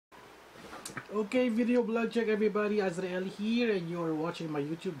Okay, video vlog check everybody. Azrael here, and you're watching my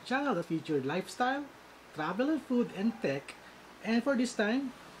YouTube channel that featured lifestyle, travel and food, and tech. And for this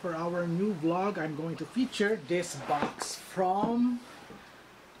time, for our new vlog, I'm going to feature this box from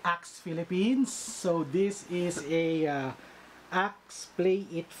Axe Philippines. So this is a Axe Play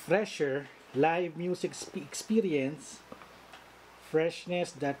It Fresher live music experience.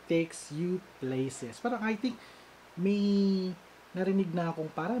 Freshness that takes you places. Parang I think may narinig na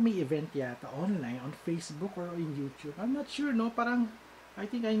akong para may event yata online on Facebook or in YouTube. I'm not sure, no? Parang I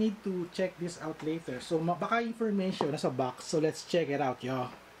think I need to check this out later. So baka information nasa box. So let's check it out,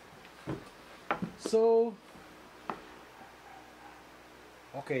 yo. So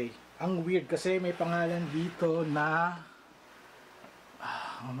okay, ang weird kasi may pangalan dito na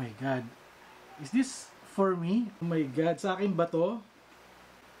oh my god. Is this for me? Oh my god, sa akin ba to?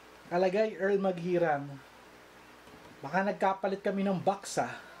 Kalagay EARL Maghirang. Baka nagkapalit kami ng box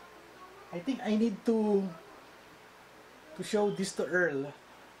ah. I think I need to show this to EARL.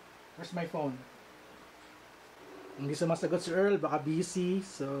 Where's my phone? Hindi sumasagot si EARL, baka busy,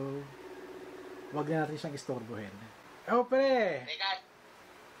 so wag na natin siyang istorbohin. Oh pre! Teka,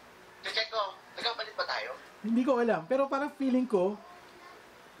 check ko, nagkapalit ba tayo? Hindi ko alam, pero parang feeling ko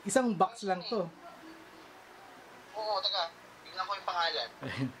isang box lang to. Oo, teka. Tingnan ko yung pangalan.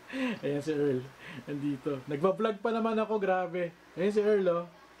 Ayan si Earl. Nandito. Nagpa-vlog pa naman ako, grabe. Ayan si Earl, oh.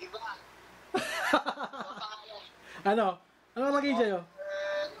 Iba. Ang pangalan. Ano? Ano lagay sa'yo?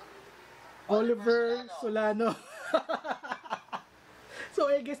 Oliver Solano. So,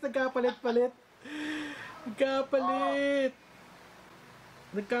 I guess nagkapalit-palit.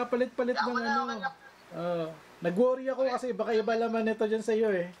 Nagkapalit-palit ng ano. Nag-worry ako kasi baka iba laman nito dyan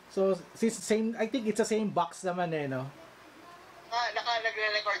sa'yo eh. So, same, I think it's the same box naman eh, no?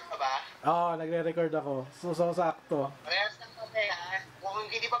 Nagre-record ka ba? Oo, nagre-record ako. So, sakto. Parehas lang kami ha. Kung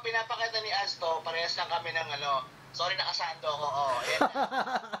hindi pa pinapakita ni Asto, parehas lang kami ng ano. Sorry, nakasando ako. Oh, yan.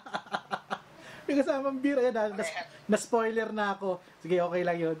 May kasamang beer. Ayan, na-spoiler na ako. Sige, okay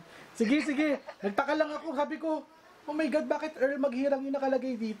lang yun. Sige. Nagtaka lang ako. Sabi ko, oh my God, bakit EARL Maghirang yung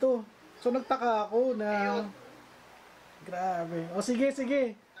nakalagay dito? So, nagtaka ako na... Ayun. Grabe. O, sige.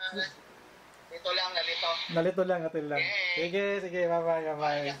 Ito lang, nalito. Nalito lang, atin lang. Okay. Sige.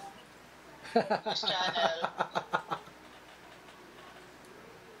 Bye-bye. This channel.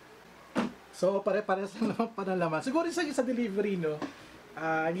 So, pare-pares lang naman panalaman. Siguro sa delivery, no?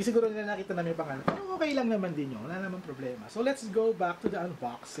 Hindi siguro nila nakita na may pangalan. Pero okay lang naman din yun. Wala naman problema. So, let's go back to the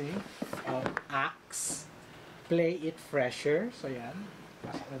unboxing of Axe Play It Fresher. So, yan.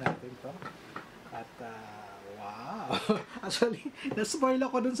 Pasok na natin to. At, wow! Actually, na-spoil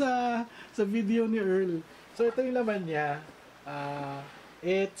ako dun sa video ni Earl. So, ito yung laman niya.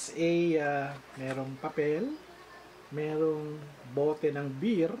 It's a, merong papel, merong bote ng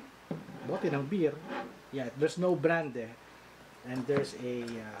beer. Yeah, there's no brand eh. And there's a,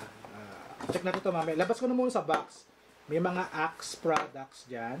 check natin ito mamaya. Labas ko na muna sa box. May mga Axe products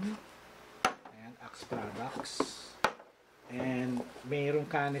dyan. Ayan, Axe products. And mayroong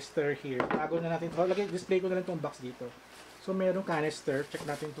canister here. Tago na natin. Display ko na lang itong box dito. So, mayroong canister. Check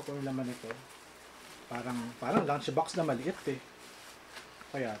natin ito kung yung laman ito. Parang lunchbox na maliit eh.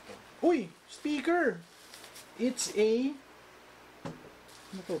 Kaya to. Uy! Speaker! It's a...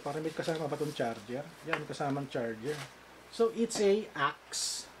 Ano to? Parang may kasama ba itong charger? Yan, may kasamang charger. So, it's a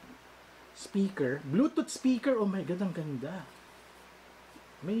Axe speaker. Bluetooth speaker. Oh my God, ang ganda.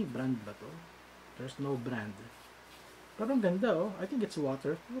 May brand ba to? There's no brand. Pero ang ganda, oh. I think it's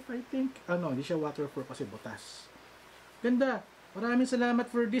waterproof. Hindi siya waterproof kasi butas. Ganda. Maraming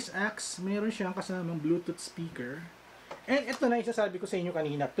salamat for this Axe. Meron siyang kasamang Bluetooth speaker. And ito na isasabi ko sa inyo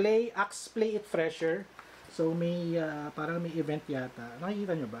kanina. Axe Play It Fresher. So may, parang may event yata.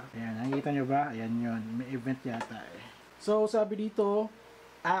 Nakikita nyo ba? Ayan, nakikita nyo ba? Ayan yun. May event yata eh. So sabi dito,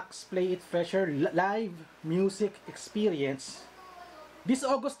 Axe Play It Fresher live music experience. This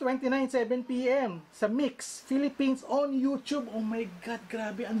August 29, 7 p.m. sa MYX, Philippines on YouTube. Oh my God,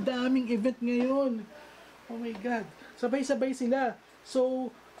 grabe. Ang daming event ngayon. Oh my God. Sabay-sabay sila.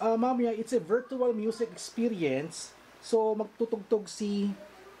 So, mamaya, it's a virtual music experience. So, magtutugtog si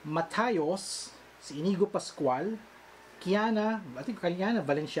Matayos, si Inigo Pascual, Kiana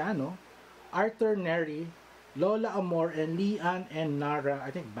Valenciano, Arthur Neri, Lola Amor, and Lian and Nara. I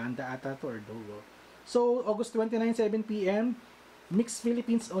think banda ata to or duo. So, August 29, 7 p.m. MYX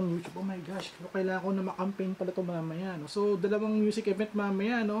Philippines on YouTube. Oh my gosh, kailangan ko na makampaign pala ito mamaya. No? So, dalawang music event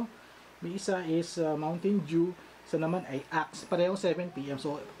mamaya. No? May isa is Mountain Dew. Isa naman ay Axe. Parehong 7 p.m.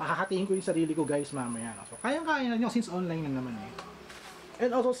 So, pakakatiin ko yung sarili ko guys mamaya. No? So, kayang-kaya na nyo since online na naman eh.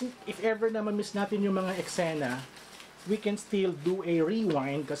 And also, if ever na ma-miss natin yung mga eksena, we can still do a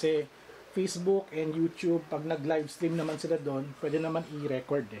rewind kasi Facebook and YouTube, pag nag-live stream naman sila doon, pwede naman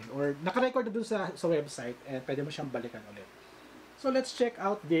i-record eh. Or naka-record na doon sa website, pwede mo siyang balikan ulit. So let's check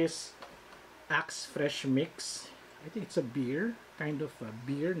out this Axe Fresh Mix. I think it's a beer, kind of a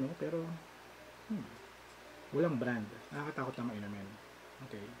beer, no? Pero walang brand. Nakakatakot na mainumin.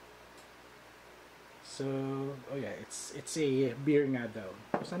 Okay. So, oh yeah, it's a beer nga daw.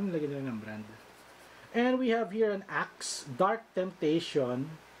 So, saan nilagyan nila ng brand? And we have here an Axe Dark Temptation.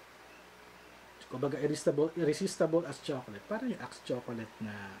 Kumbaga, irresistible as chocolate. Parang yung Axe chocolate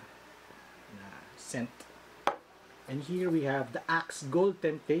na scent. And here we have the Axe Gold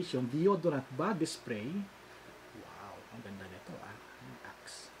Temptation Deodorant Body Spray. Wow, ang ganda nito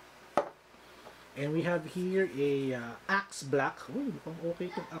Axe. And we have here a Axe Black. Uy, mukhang okay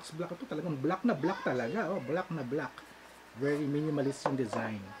itong Axe Black. Ito talagang black na black talaga. Oh, black na black. Very minimalist yung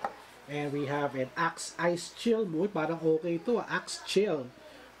design. And we have an Axe Ice Chill. Uy, parang okay ito. Axe Chill.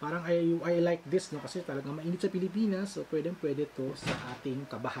 Parang I like this, no? Kasi talagang mainit sa Pilipinas. So, pwede to sa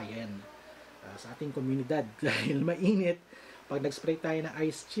ating kabahayan. Sa ating komunidad. Dahil mainit. Pag nag-spray tayo ng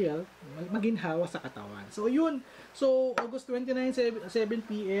Ice Chill, maginhawa sa katawan. So, yun. So, August 29, 7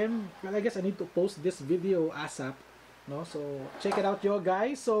 p.m. Well, I guess I need to post this video ASAP. No? So, check it out yo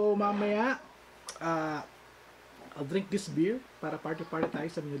guys. So, mamaya, I'll drink this beer para party tayo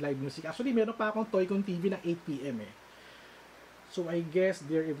sa live music. Actually, meron pa akong Toycon TV na 8 p.m. eh. So, I guess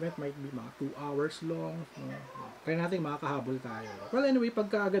their event might be mga 2 hours long. Kaya natin makakahabol tayo. Well, anyway,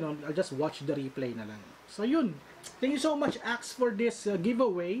 pagka ganun, I'll just watch the replay na lang. So, yun. Thank you so much, Axe, for this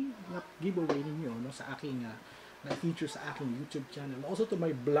giveaway. Giveaway ninyo no, sa aking na-feature sa aking YouTube channel. Also to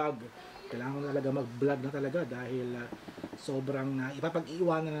my blog. Kailangan talaga mag-vlog na talaga dahil sobrang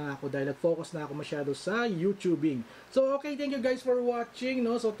ipapag-iwanan na ako dahil nag-focus na ako masyado sa YouTubing. So, okay, thank you guys for watching.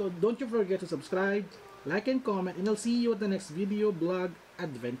 No? So, don't you forget to subscribe, like and comment, and I'll see you at the next video, blog,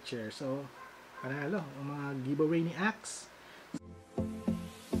 adventure. So, panalo, ang mga giveaway ni Axe.